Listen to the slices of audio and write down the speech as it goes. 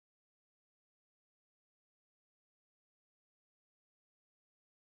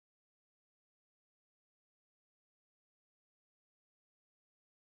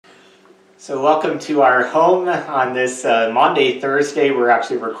So welcome to our home on this Maundy Thursday. We're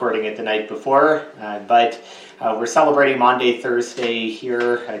actually recording it the night before, but we're celebrating Maundy Thursday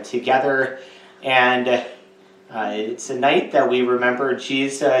here together. And it's a night that we remember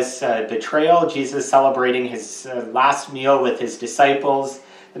Jesus' betrayal, Jesus celebrating his last meal with his disciples,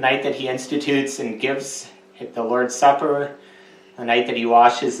 the night that he institutes and gives the Lord's Supper, the night that he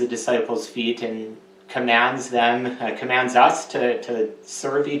washes the disciples' feet and commands us to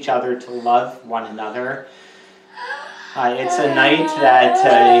serve each other, to love one another. It's a night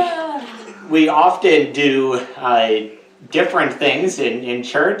that we often do different things in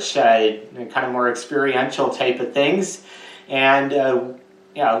church, kind of more experiential type of things. And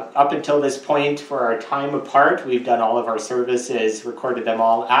up until this point, for our time apart, we've done all of our services, recorded them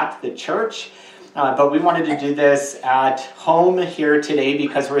all at the church. But we wanted to do this at home here today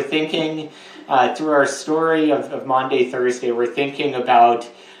because we're thinking, through our story of Maundy Thursday, we're thinking about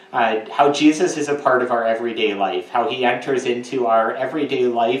how Jesus is a part of our everyday life, how he enters into our everyday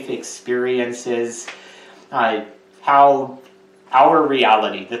life experiences, how our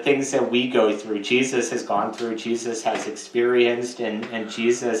reality, the things that we go through, Jesus has gone through, Jesus has experienced, and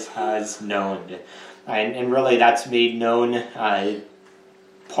Jesus has known. And really that's made known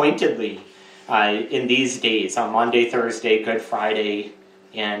pointedly in these days, on Maundy, Thursday, Good Friday,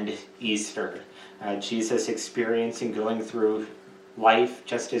 and Easter. Jesus experiencing, going through life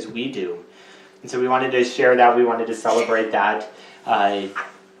just as we do. And so we wanted to share that, we wanted to celebrate that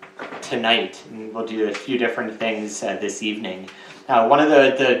tonight. And we'll do a few different things this evening. One of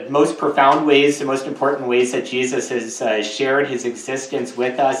the most profound ways, the most important ways that Jesus has shared his existence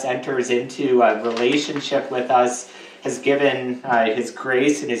with us, enters into a relationship with us, has given his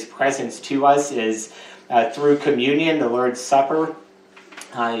grace and his presence to us is through communion, the Lord's Supper,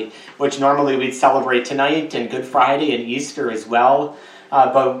 which normally we'd celebrate tonight, and Good Friday and Easter as well.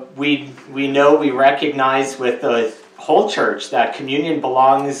 But we recognize with the whole church that communion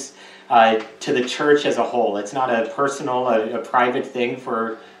belongs to the church as a whole. It's not a personal, a private thing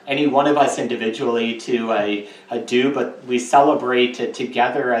for any one of us individually to do, but we celebrate it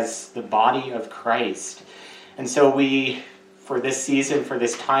together as the body of Christ. And so we, for this season, for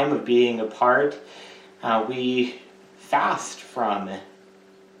this time of being apart, we fast from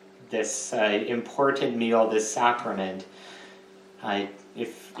this important meal, this sacrament.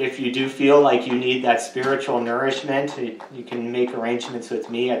 If you do feel like you need that spiritual nourishment, you can make arrangements with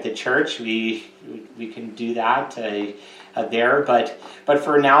me at the church. We can do that there. But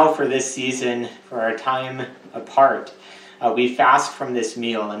for now, for this season, for our time apart, we fast from this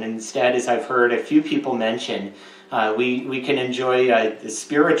meal, and instead, as I've heard a few people mention, we can enjoy the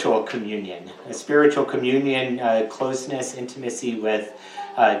spiritual communion, closeness, intimacy with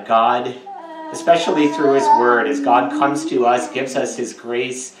God, especially through his word, as God comes to us, gives us his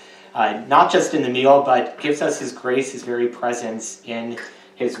grace, not just in the meal, but gives us his grace, his very presence in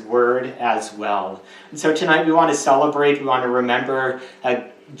his word as well. And so tonight we want to celebrate, we want to remember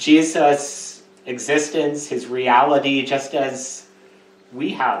Jesus' existence, his reality, just as we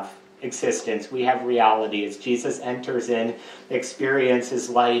have existence, we have reality, as Jesus enters in, experiences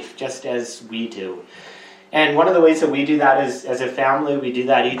life just as we do. And one of the ways that we do that is, as a family, we do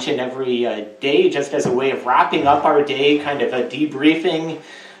that each and every day, just as a way of wrapping up our day, kind of a debriefing,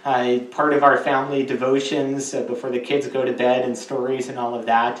 part of our family devotions before the kids go to bed, and stories and all of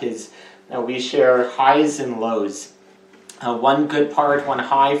that is we share highs and lows. One good part, one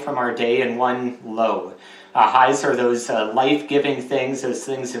high from our day, and one low. Highs are those life-giving things, those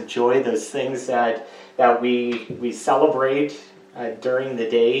things of joy, those things that we celebrate during the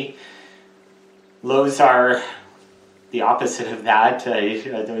day. Lows are the opposite of that,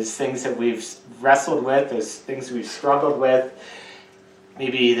 those things that we've wrestled with, those things we've struggled with,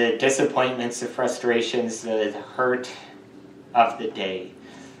 maybe the disappointments, the frustrations, the hurt of the day.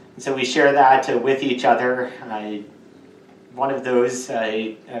 And so we share that with each other. One of those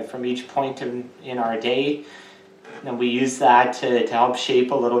from each point in our day. And we use that to help shape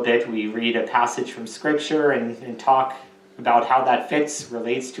a little bit. We read a passage from Scripture and talk about how that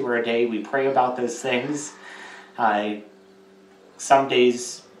relates to our day. We pray about those things. Some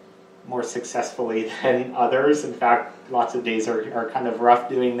days more successfully than others. In fact, lots of days are kind of rough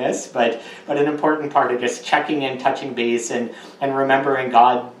doing this, but an important part of just checking in, touching base, and remembering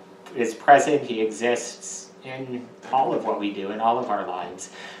God is present, he exists in all of what we do, in all of our lives.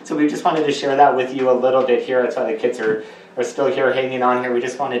 So we just wanted to share that with you a little bit here. That's why the kids are still here hanging on here. We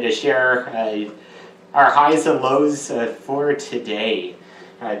just wanted to share our highs and lows for today,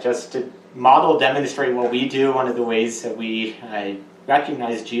 just to model, demonstrate what we do, one of the ways that we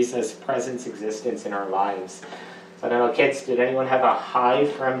recognize Jesus' presence, existence in our lives. So I don't know, kids, did anyone have a high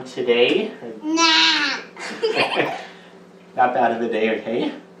from today? Nah. Not bad of a day,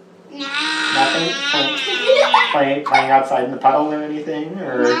 okay? Nah. Nothing? Playing outside in the puddle or anything?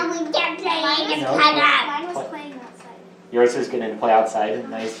 Or No, we can't play in the puddle. Mine was playing outside. yours is getting to play outside in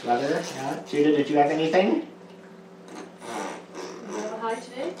nice weather? Yeah. Judah, did you have anything? You have a high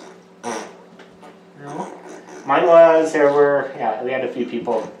today? No. Mine was, we had a few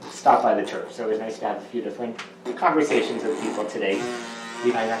people stop by the church, so it was nice to have a few different conversations with people today.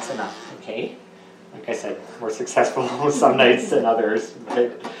 Levi, that's enough, okay? Like I said, more successful some nights than others.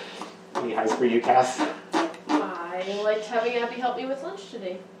 But any highs for you, Cass? I liked having Abby help me with lunch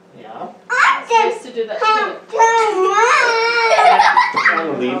today. Yeah. It's nice to do that together.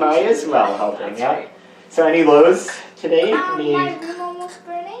 And Levi as well helping, yeah. So any lows today? Any... My room almost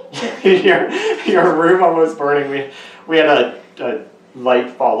burning. your room almost burning. We had a light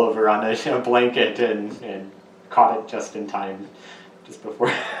fall over on a blanket and caught it just in time, just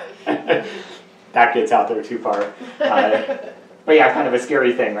before that gets out there too far. But yeah, kind of a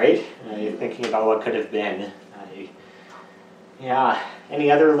scary thing, right? Thinking about what could have been. Yeah.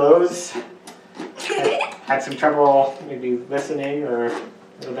 Any other lows? Had some trouble maybe listening or a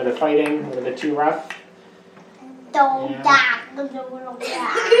little bit of fighting, a little bit too rough? Yeah,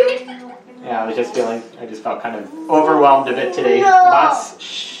 I just felt kind of overwhelmed a bit today. Lots.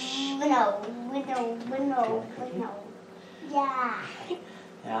 No. Yeah.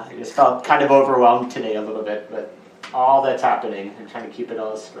 Yeah, I just felt kind of overwhelmed today a little bit with all that's happening. I'm trying to keep it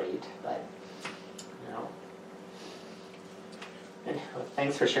all straight, but you know. And, well,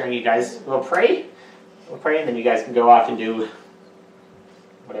 thanks for sharing, you guys. We'll pray, and then you guys can go off and do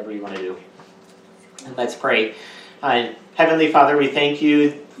whatever you want to do. And let's pray. Heavenly Father, we thank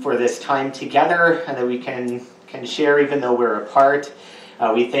you for this time together and that we can share even though we're apart.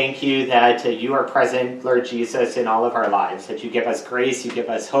 We thank you that you are present, Lord Jesus, in all of our lives, that you give us grace, you give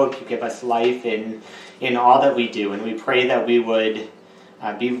us hope, you give us life in all that we do. And we pray that we would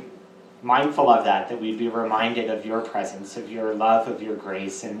be mindful of that we'd be reminded of your presence, of your love, of your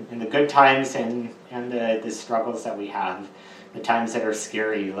grace, and the good times and the struggles that we have, the times that are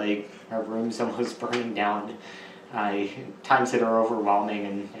scary, like our room's almost burning down, times that are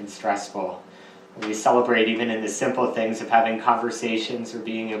overwhelming and stressful. We celebrate even in the simple things of having conversations or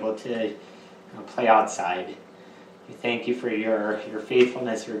being able to play outside. We thank you for your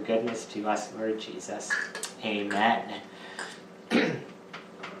faithfulness, your goodness to us, Lord Jesus. Amen.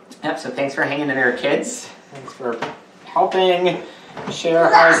 Yep, so thanks for hanging in there, kids. Thanks for helping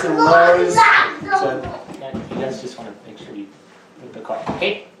share highs and lows. So yeah, you guys just want to make sure you move the call,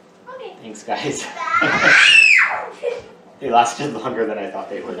 okay? Okay. Thanks, guys. They lasted longer than I thought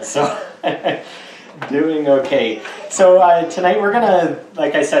they would, so doing okay. So tonight we're going to,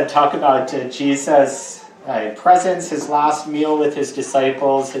 like I said, talk about Jesus' presence, his last meal with his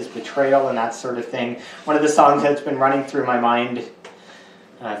disciples, his betrayal, and that sort of thing. One of the songs that's been running through my mind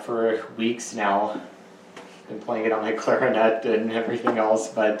for weeks now, been playing it on my clarinet and everything else,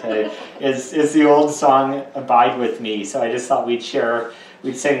 but is the old song, Abide With Me. So I just thought we'd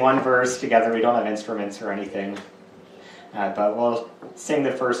sing one verse together. We don't have instruments or anything. But we'll sing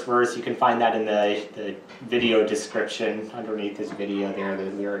the first verse. You can find that in the video description underneath this video there,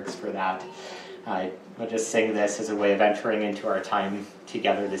 the lyrics for that. We'll just sing this as a way of entering into our time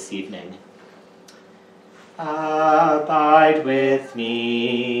together this evening. Abide with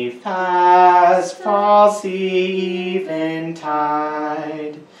me, fast falls the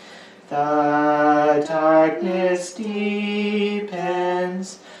eventide. The darkness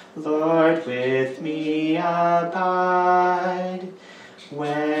deepens, Lord, with me abide.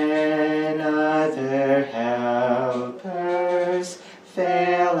 When other helpers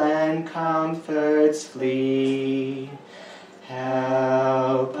fail and comforts flee,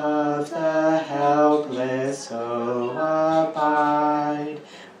 help of the helpless, oh, abide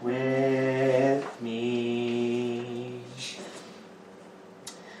with me.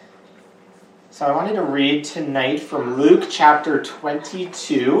 So I wanted to read tonight from Luke chapter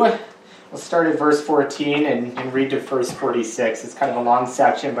 22. We'll start at verse 14 and read to verse 46. It's kind of a long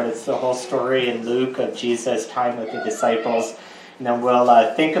section, but it's the whole story in Luke of Jesus' time with the disciples. And then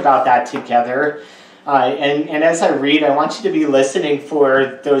we'll think about that together. And as I read, I want you to be listening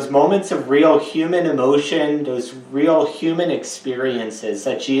for those moments of real human emotion, those real human experiences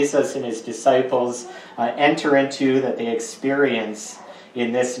that Jesus and his disciples enter into, that they experience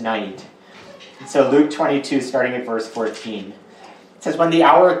in this night. So Luke 22, starting at verse 14. It says, when the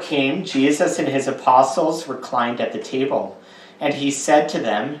hour came, Jesus and his apostles reclined at the table, and he said to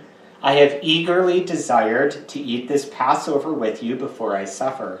them, I have eagerly desired to eat this Passover with you before I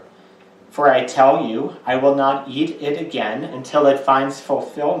suffer. For I tell you, I will not eat it again until it finds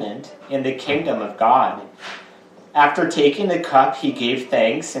fulfillment in the kingdom of God." After taking the cup, he gave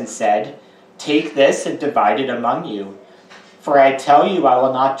thanks and said, "Take this and divide it among you. For I tell you, I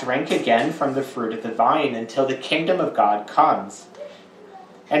will not drink again from the fruit of the vine until the kingdom of God comes."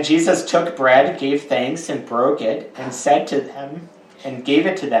 And Jesus took bread, gave thanks, and broke it, and said to them, and gave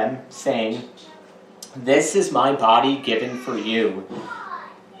it to them, saying, "This is my body given for you.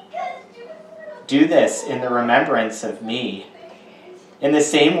 Do this in the remembrance of me." In the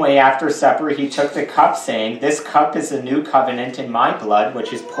same way, after supper, he took the cup, saying, "This cup is the new covenant in my blood,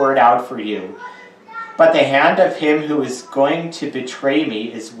 which is poured out for you. But the hand of him who is going to betray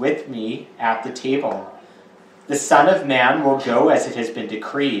me is with me at the table. The Son of Man will go as it has been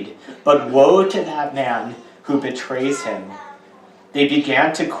decreed, but woe to that man who betrays him." They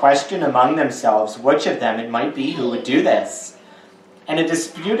began to question among themselves which of them it might be who would do this. And a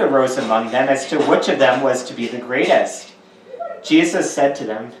dispute arose among them as to which of them was to be the greatest. Jesus said to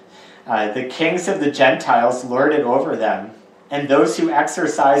them, "The kings of the Gentiles lord it over them, and those who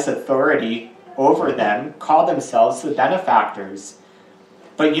exercise authority over them call themselves the benefactors.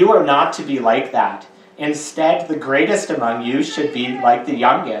 But you are not to be like that. Instead, the greatest among you should be like the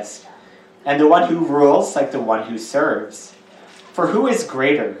youngest, and the one who rules like the one who serves. For who is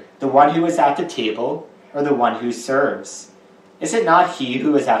greater, the one who is at the table or the one who serves? Is it not he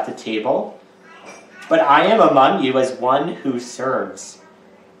who is at the table? But I am among you as one who serves.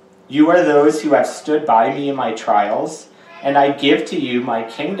 You are those who have stood by me in my trials, and I give to you my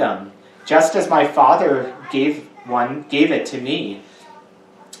kingdom, just as my Father gave it to me,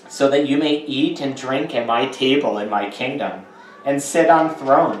 so that you may eat and drink at my table in my kingdom, and sit on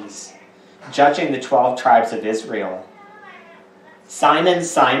thrones, judging the 12 tribes of Israel. Simon,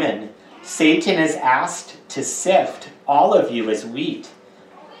 Simon, Satan is asked to sift all of you as wheat.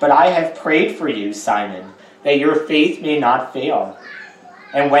 But I have prayed for you, Simon, that your faith may not fail.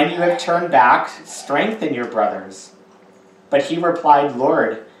 And when you have turned back, strengthen your brothers." But he replied,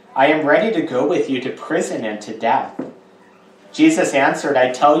 "Lord, I am ready to go with you to prison and to death." Jesus answered,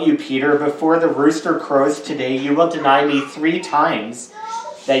 "I tell you, Peter, before the rooster crows today, you will deny me 3 times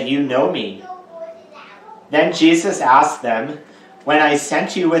that you know me." Then Jesus asked them, "When I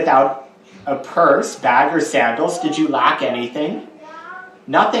sent you without a purse, bag, or sandals, did you lack anything?"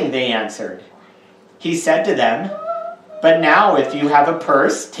 "Nothing," they answered. He said to them, "But now if you have a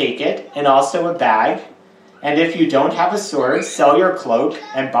purse, take it, and also a bag. And if you don't have a sword, sell your cloak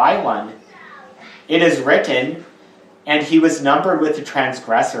and buy one. It is written, 'And he was numbered with the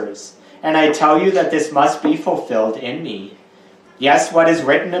transgressors.' And I tell you that this must be fulfilled in me. Yes, what is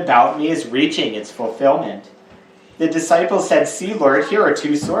written about me is reaching its fulfillment." The disciples said, "See, Lord, here are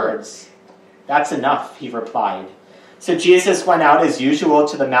 2 swords." "That's enough," he replied. So Jesus went out as usual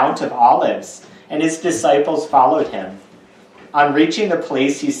to the Mount of Olives, and his disciples followed him. On reaching the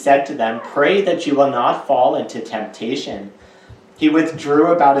place, he said to them, "Pray that you will not fall into temptation." He withdrew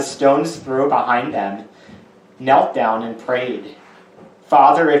about a stone's throw behind them, knelt down and prayed,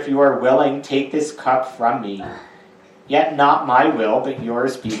 "Father, if you are willing, take this cup from me. Yet not my will, but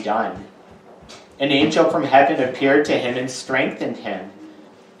yours be done." An angel from heaven appeared to him and strengthened him.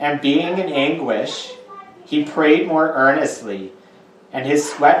 And being in anguish, he prayed more earnestly, and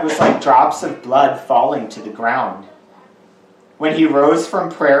his sweat was like drops of blood falling to the ground. When he rose from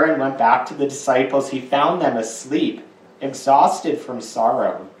prayer and went back to the disciples, he found them asleep, exhausted from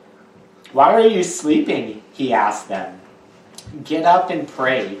sorrow. "Why are you sleeping?" he asked them. "Get up and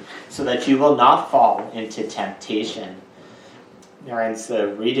pray, so that you will not fall into temptation." There ends the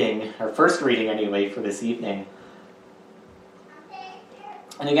reading, our first reading anyway, for this evening.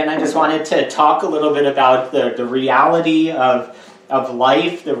 And again, I just wanted to talk a little bit about the reality of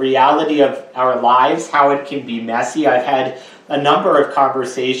life, the reality of our lives, how it can be messy. I've had a number of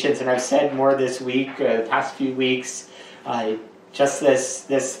conversations, and I've said more this week, the past few weeks, just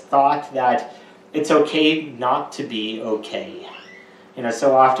this thought that it's okay not to be okay. You know,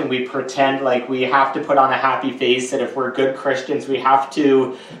 so often we pretend like we have to put on a happy face, that if we're good Christians, we have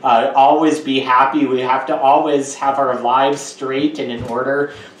to always be happy, we have to always have our lives straight and in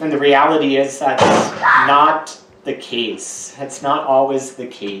order. And the reality is that's not the case. That's not always the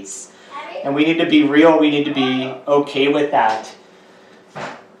case. And we need to be real, we need to be okay with that.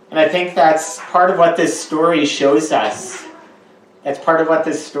 And I think that's part of what this story shows us. That's part of what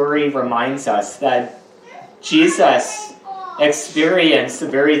this story reminds us, that Jesus experienced the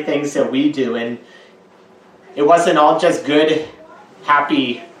very things that we do, and it wasn't all just good,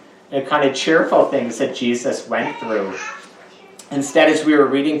 happy, kind of cheerful things that Jesus went through. Instead, as we were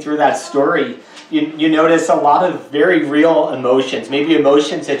reading through that story, you notice a lot of very real emotions, maybe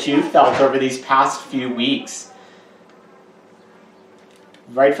emotions that you felt over these past few weeks.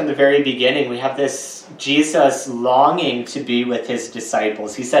 Right from the very beginning, we have this Jesus longing to be with his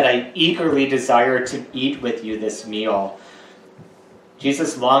disciples. He said, I eagerly desire to eat with you this meal.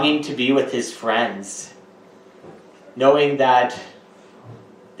 Jesus longing to be with his friends, knowing that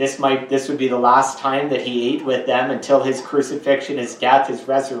this would be the last time that he ate with them until his crucifixion, his death, his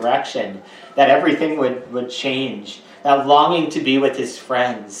resurrection, that everything would change. That longing to be with his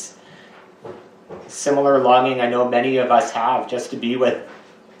friends. Similar longing I know many of us have, just to be with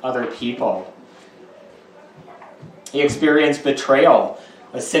other people. He experienced betrayal.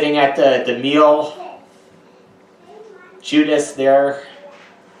 Was sitting at the meal, Judas there,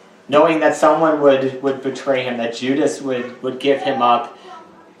 knowing that someone would betray him, that Judas would give him up,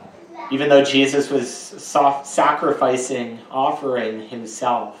 even though Jesus was sacrificing, offering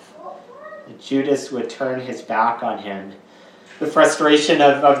himself. That Judas would turn his back on him. The frustration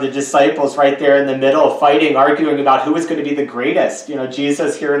of the disciples right there in the middle, fighting, arguing about who was going to be the greatest.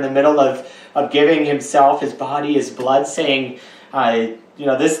 Jesus here in the middle of giving himself, his body, his blood, saying,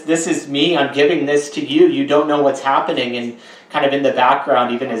 this is me, I'm giving this to you. You don't know what's happening. And kind of in the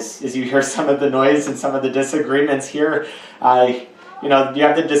background, even as you hear some of the noise and some of the disagreements here, you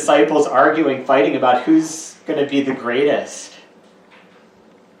have the disciples arguing, fighting about who's going to be the greatest.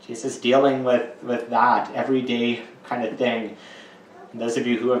 Jesus dealing with that everyday kind of thing. And those of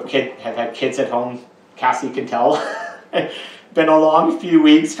you who have had kids at home, Cassie can tell, been a long few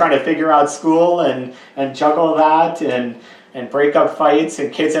weeks trying to figure out school and juggle that and break up fights,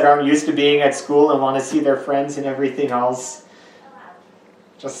 and kids that aren't used to being at school and want to see their friends and everything else.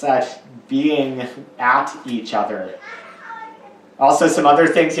 Just that being at each other. Also some other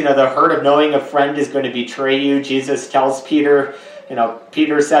things, the hurt of knowing a friend is going to betray you. Jesus tells Peter,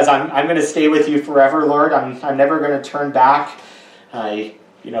 Peter says, I'm going to stay with you forever, Lord. I'm never going to turn back.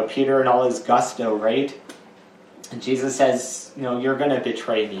 Peter in all his gusto, right? And Jesus says, you're going to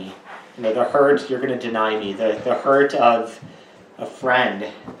betray me. The hurt, you're going to deny me. The hurt of a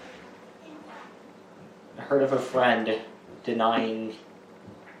friend. The hurt of a friend denying,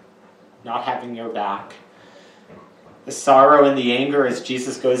 not having your back. The sorrow and the anger as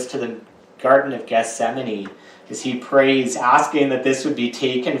Jesus goes to the Garden of Gethsemane, as he prays, asking that this would be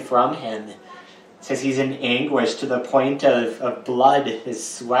taken from him. It says he's in anguish to the point of blood, his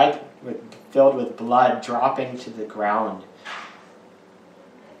sweat filled with blood dropping to the ground.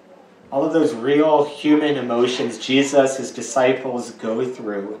 All of those real human emotions Jesus, his disciples go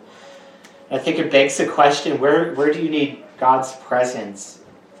through. I think it begs the question, where do you need God's presence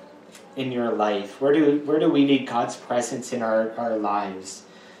in your life? Where do we need God's presence in our lives?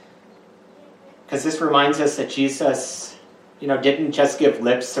 Because this reminds us that Jesus, didn't just give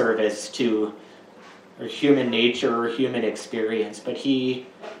lip service to human nature or human experience, but he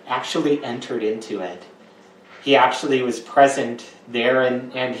actually entered into it. He actually was present there,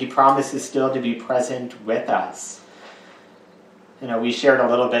 and he promises still to be present with us. We shared a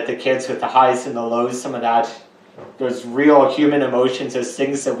little bit, the kids with the highs and the lows, some of that, those real human emotions, those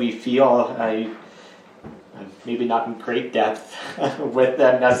things that we feel, maybe not in great depth with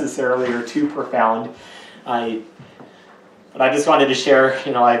them necessarily or too profound. But I just wanted to share,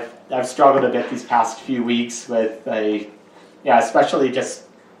 I've struggled a bit these past few weeks with, especially just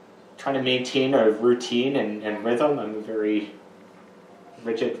trying to maintain a routine and rhythm. I'm a very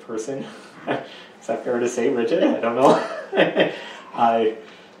rigid person. Is that fair to say, rigid? I don't know.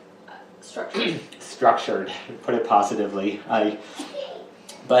 Structured, put it positively.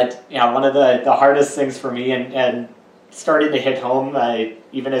 But one of the hardest things for me, and starting to hit home,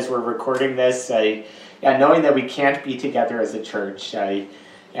 even as we're recording this, knowing that we can't be together as a church. I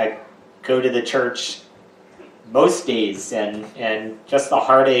go to the church most days, and just the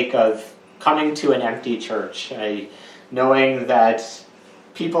heartache of coming to an empty church, knowing that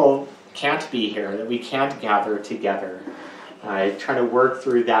people can't be here, that we can't gather together. Trying to work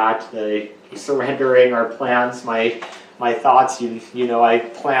through that, surrendering our plans, my thoughts. I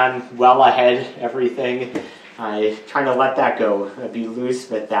plan well ahead, everything. Trying to let that go, be loose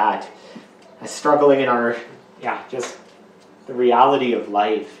with that. Struggling in our, just the reality of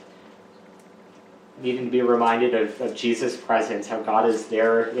life. Needing to be reminded of Jesus' presence, how God is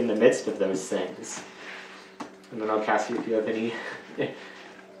there in the midst of those things. I don't know, Cassie, if you have any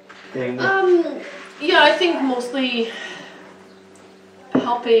thing. I think mostly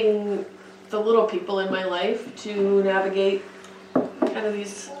helping the little people in my life to navigate kind of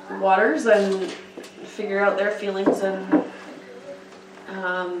these waters and figure out their feelings, and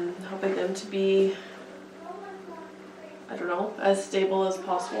helping them to be I don't know, as stable as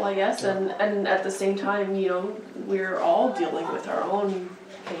possible, I guess. And at the same time, you know, we're all dealing with our own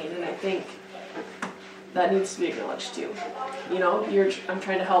pain, and I think that needs to be acknowledged too. You know, I'm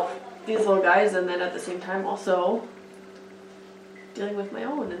trying to help these little guys, and then at the same time also dealing with my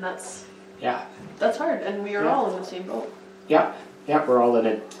own, and that's hard, and we are all in the same boat. Yeah, we're all in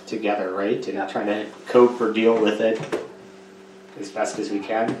it together, right? And trying to cope or deal with it as best as we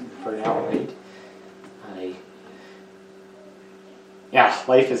can for now, right?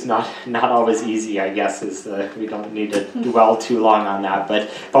 Life is not always easy, I guess. We don't need to dwell too long on that, but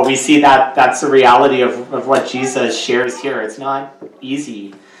we see that's the reality of what Jesus shares here. It's not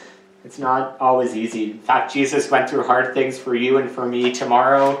easy. It's not always easy. In fact, Jesus went through hard things for you and for me.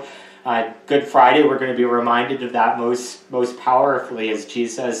 Tomorrow, Good Friday, we're going to be reminded of that most powerfully as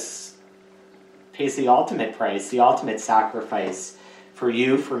Jesus pays the ultimate price, the ultimate sacrifice for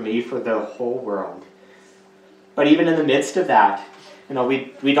you, for me, for the whole world. But even in the midst of that, you know,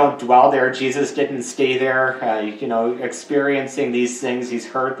 we don't dwell there. Jesus didn't stay there, experiencing these things, these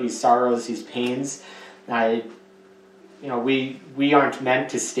hurt, these sorrows, these pains. We aren't meant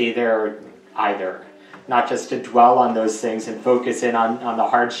to stay there either. Not just to dwell on those things and focus in on the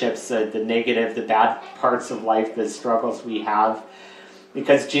hardships, the negative, the bad parts of life, the struggles we have.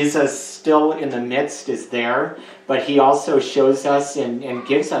 Because Jesus still in the midst is there, but he also shows us and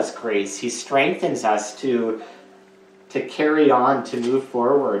gives us grace. He strengthens us to carry on, to move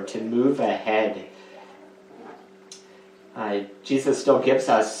forward, to move ahead. Jesus still gives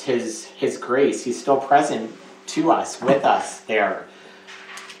us his grace. He's still present to us, with us there.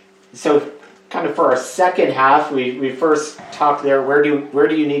 So kind of for our second half, we first talked there, where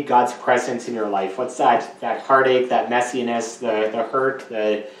do you need God's presence in your life? What's that heartache, that messiness, the hurt,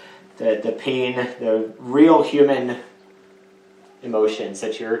 the pain, the real human emotions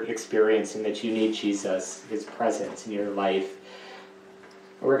that you're experiencing, that you need Jesus, his presence in your life.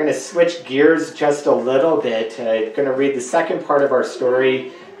 We're going to switch gears just a little bit. I'm going to read the second part of our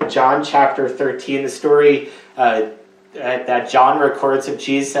story, John chapter 13, the story that John records of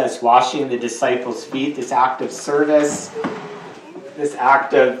Jesus washing the disciples' feet, this act of service, this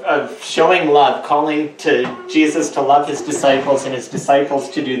act of showing love, calling to Jesus to love his disciples and his disciples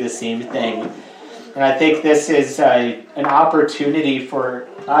to do the same thing. And I think this is an opportunity for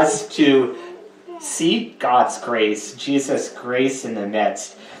us to see God's grace, Jesus' grace in the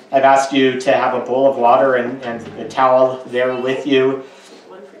midst. I've asked you to have a bowl of water and a towel there with you.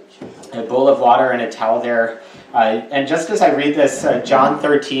 A bowl of water and a towel there. And just as I read this, John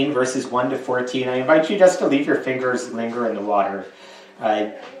 13, verses 1 to 14, I invite you just to leave your fingers linger in the water.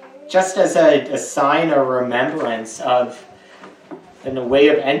 Just as a sign or remembrance of, in a way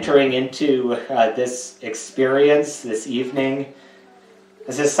of entering into this experience, this evening,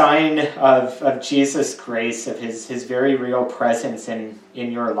 as a sign of Jesus' grace, of his very real presence in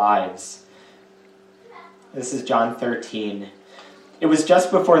your lives. This is John 13. It was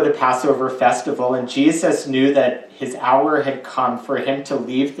just before the Passover festival, and Jesus knew that his hour had come for him to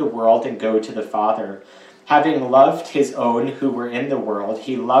leave the world and go to the Father. Having loved his own who were in the world,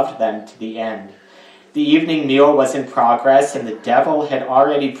 he loved them to the end. The evening meal was in progress, and the devil had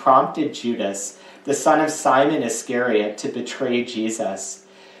already prompted Judas, the son of Simon Iscariot, to betray Jesus.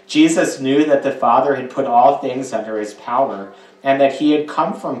 Jesus knew that the Father had put all things under his power, and that he had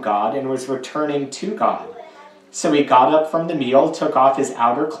come from God and was returning to God. So he got up from the meal, took off his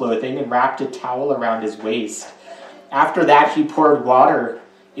outer clothing, and wrapped a towel around his waist. After that, he poured water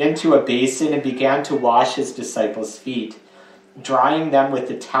into a basin and began to wash his disciples' feet, drying them with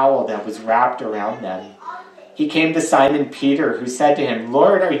the towel that was wrapped around them. He came to Simon Peter, who said to him,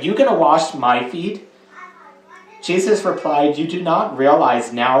 "Lord, are you going to wash my feet?" Jesus replied, "You do not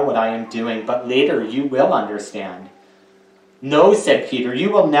realize now what I am doing, but later you will understand." "No," said Peter, "you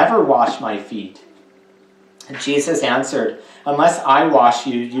will never wash my feet." And Jesus answered, "Unless I wash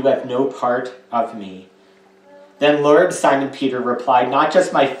you, you have no part of me." "Then, Lord," Simon Peter replied, "not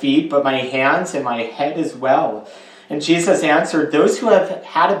just my feet, but my hands and my head as well." And Jesus answered, "Those who have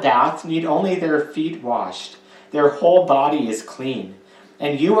had a bath need only their feet washed. Their whole body is clean.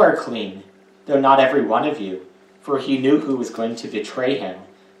 And you are clean, though not every one of you." For he knew who was going to betray him.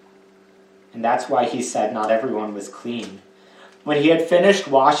 And that's why he said not everyone was clean. When he had finished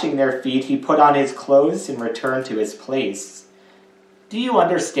washing their feet, he put on his clothes and returned to his place. "Do you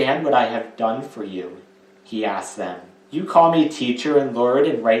understand what I have done for you?" he asked them. "You call me teacher and Lord,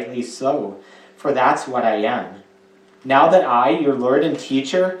 and rightly so, for that's what I am. Now that I, your Lord and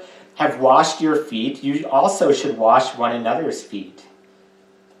teacher, have washed your feet, you also should wash one another's feet.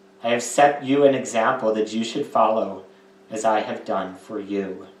 I have set you an example that you should follow as I have done for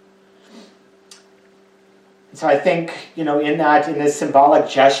you." So I think, in this symbolic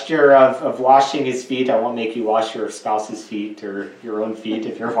gesture of washing his feet, I won't make you wash your spouse's feet or your own feet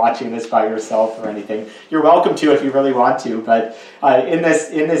if you're watching this by yourself or anything. You're welcome to if you really want to, but in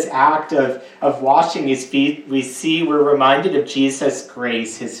this act of washing his feet, we're reminded of Jesus'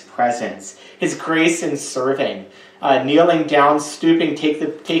 grace, his presence, his grace in serving, kneeling down, stooping,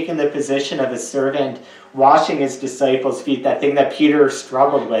 taking the position of a servant, washing his disciples' feet, that thing that Peter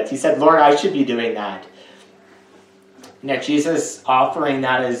struggled with. He said, Lord, I should be doing that. Now Jesus offering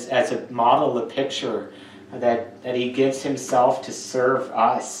that as a model, a picture that he gives himself to serve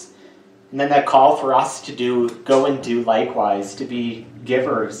us. And then that call for us to go and do likewise, to be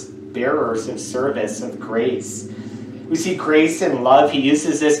givers, bearers of service, of grace. We see grace and love. He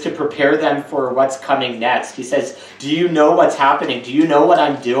uses this to prepare them for what's coming next. He says, do you know what's happening? Do you know what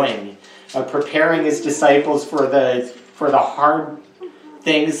I'm doing? Preparing his disciples for the hard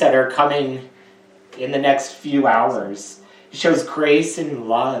things that are coming in the next few hours. He shows grace and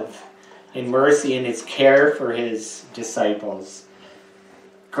love and mercy in his care for his disciples.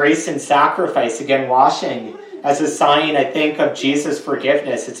 Grace and sacrifice, again, washing as a sign, I think, of Jesus'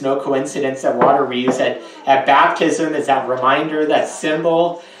 forgiveness. It's no coincidence that water we use at baptism is that reminder, that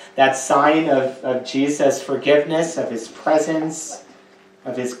symbol, that sign of Jesus' forgiveness, of his presence,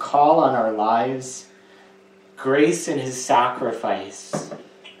 of his call on our lives. Grace in his sacrifice.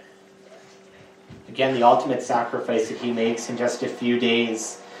 Again, the ultimate sacrifice that he makes in just a few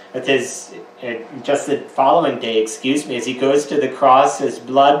days. Just the following day, as he goes to the cross, his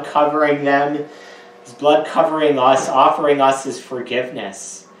blood covering them, his blood covering us, offering us his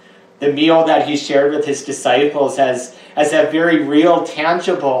forgiveness. The meal that he shared with his disciples as a very real,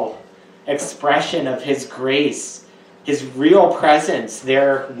 tangible expression of his grace, his real presence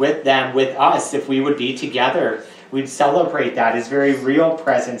there with them, with us, if we would be together. We'd celebrate that, his very real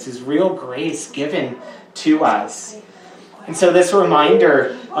presence, his real grace given to us. And so this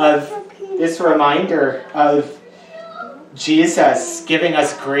reminder of Jesus giving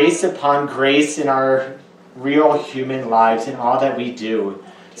us grace upon grace in our real human lives in all that we do.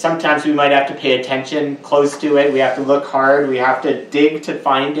 Sometimes we might have to pay attention close to it. We have to look hard. We have to dig to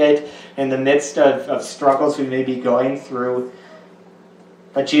find it in the midst of struggles we may be going through.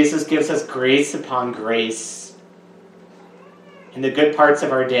 But Jesus gives us grace upon grace in the good parts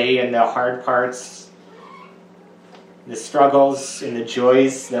of our day and the hard parts, the struggles and the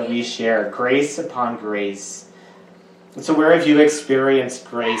joys that we share. Grace upon grace. And so where have you experienced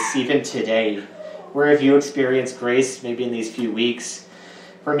grace even today? Where have you experienced grace maybe in these few weeks?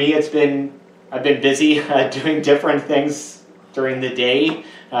 For me, I've been busy doing different things during the day,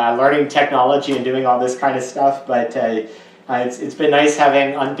 learning technology and doing all this kind of stuff, but it's been nice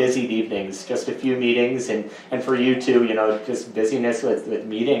having unbusied evenings, just a few meetings, and for you too, just busyness with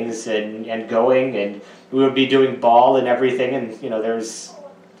meetings and going, and we would be doing ball and everything, and there's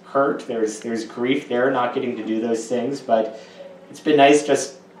hurt, there's grief there, not getting to do those things, but it's been nice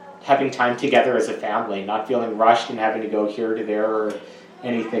just having time together as a family, not feeling rushed and having to go here to there or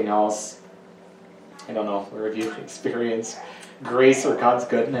anything else. I don't know, where have you experienced grace or God's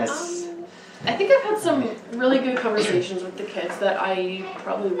goodness? I think I've had some really good conversations with the kids that I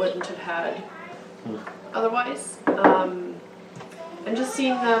probably wouldn't have had otherwise. And just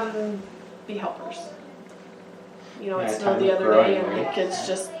seeing them be helpers. It snowed the other day and the kids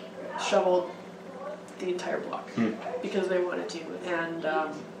just shoveled the entire block because they wanted to. And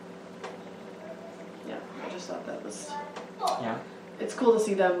I just thought that was... It's cool to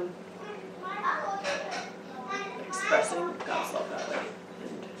see them expressing God's love that way.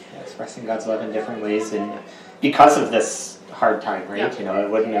 Expressing God's love in different ways, and because of this hard time, right? It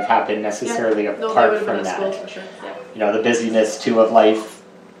wouldn't have happened necessarily apart from that. School, for sure. Yeah. The busyness too of life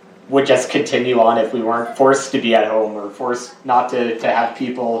would just continue on if we weren't forced to be at home or forced not to have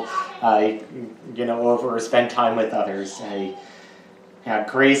people, over or spend time with others.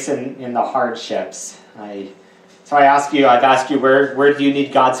 Grace in the hardships. I've asked you, where do you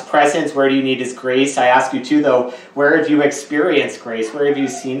need God's presence? Where do you need his grace? I ask you too, though, where have you experienced grace? Where have you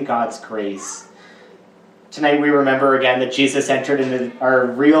seen God's grace? Tonight we remember again that Jesus entered into our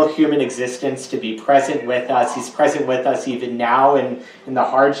real human existence to be present with us. He's present with us even now in the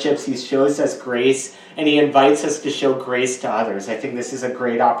hardships. He shows us grace, and he invites us to show grace to others. I think this is a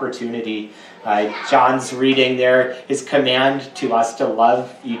great opportunity. John's reading there, his command to us to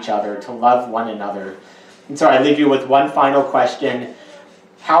love each other, to love one another. And so I leave you with one final question.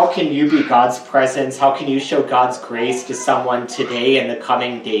 How can you be God's presence? How can you show God's grace to someone today and the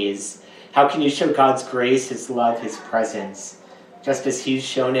coming days? How can you show God's grace, his love, his presence, just as he's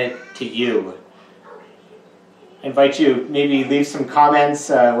shown it to you? invite you maybe leave some comments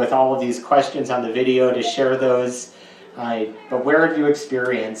with all of these questions on the video to share those. But where have you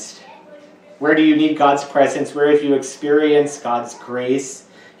experienced? Where do you need God's presence? Where have you experienced God's grace?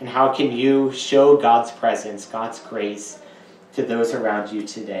 And how can you show God's presence, God's grace to those around you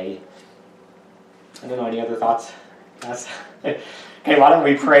today? I don't know, any other thoughts? Yes? Okay, why don't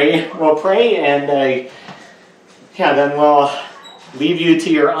we pray? We'll pray and then we'll leave you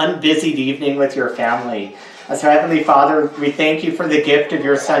to your unbusied evening with your family. So Heavenly Father, we thank you for the gift of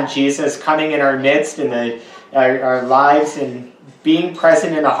your Son Jesus coming in our midst in our lives and being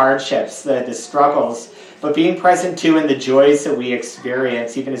present in the hardships, the struggles, but being present too in the joys that we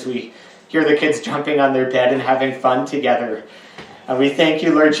experience, even as we hear the kids jumping on their bed and having fun together. We thank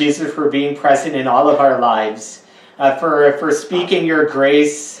you, Lord Jesus, for being present in all of our lives, for speaking your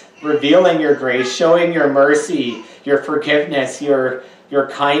grace, revealing your grace, showing your mercy, your forgiveness, your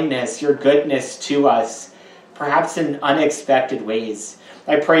kindness, your goodness to us, perhaps in unexpected ways.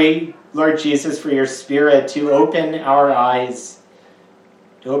 I pray, Lord Jesus, for your Spirit to open our eyes,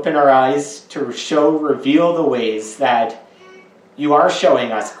 to reveal the ways that you are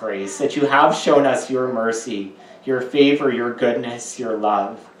showing us grace, that you have shown us your mercy, your favor, your goodness, your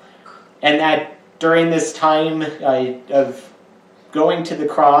love. And that during this time of going to the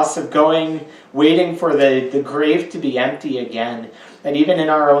cross, waiting for the grave to be empty again, that even in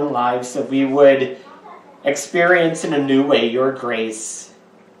our own lives, that we would experience in a new way your grace.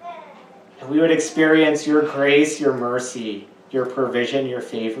 And we would experience your grace, your mercy, your provision, your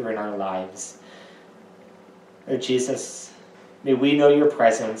favor in our lives. Oh, Jesus, may we know your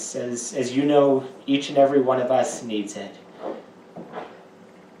presence as you know each and every one of us needs it.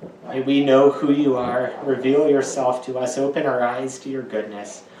 May we know who you are. Reveal yourself to us. Open our eyes to your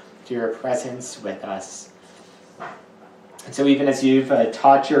goodness, to your presence with us. And so even as you've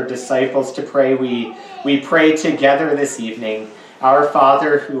taught your disciples to pray, we pray together this evening. Our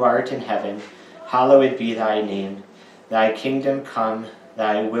Father who art in heaven, hallowed be thy name. Thy kingdom come,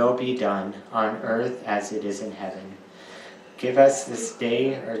 thy will be done, on earth as it is in heaven. Give us this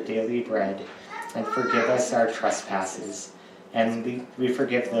day our daily bread, and forgive us our trespasses. And we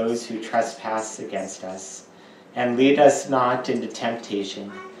forgive those who trespass against us. And lead us not into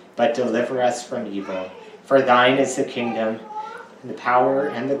temptation, but deliver us from evil. For thine is the kingdom, and the power,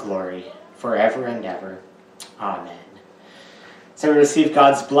 and the glory, forever and ever. Amen. So we receive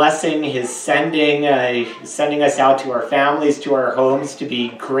God's blessing, his sending us out to our families, to our homes, to be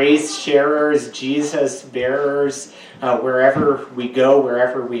grace sharers, Jesus bearers, wherever we go,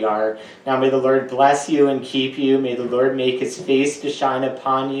 wherever we are. Now may the Lord bless you and keep you. May the Lord make his face to shine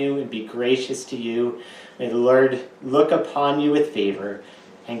upon you and be gracious to you. May the Lord look upon you with favor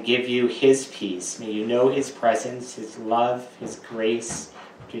and give you his peace. May you know his presence, his love, his grace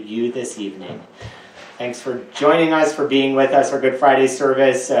to you this evening. Thanks for joining us, for being with us. Our Good Friday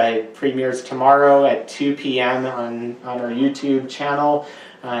service premieres tomorrow at 2 p.m. on our YouTube channel.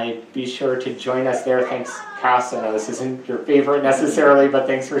 Be sure to join us there. Thanks, Cass. I know this isn't your favorite necessarily, but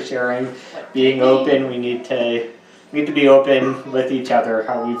thanks for sharing, being open. We need to be open with each other,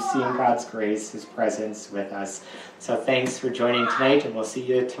 how we've seen God's grace, his presence with us. So thanks for joining tonight, and we'll see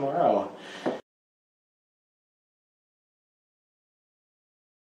you tomorrow.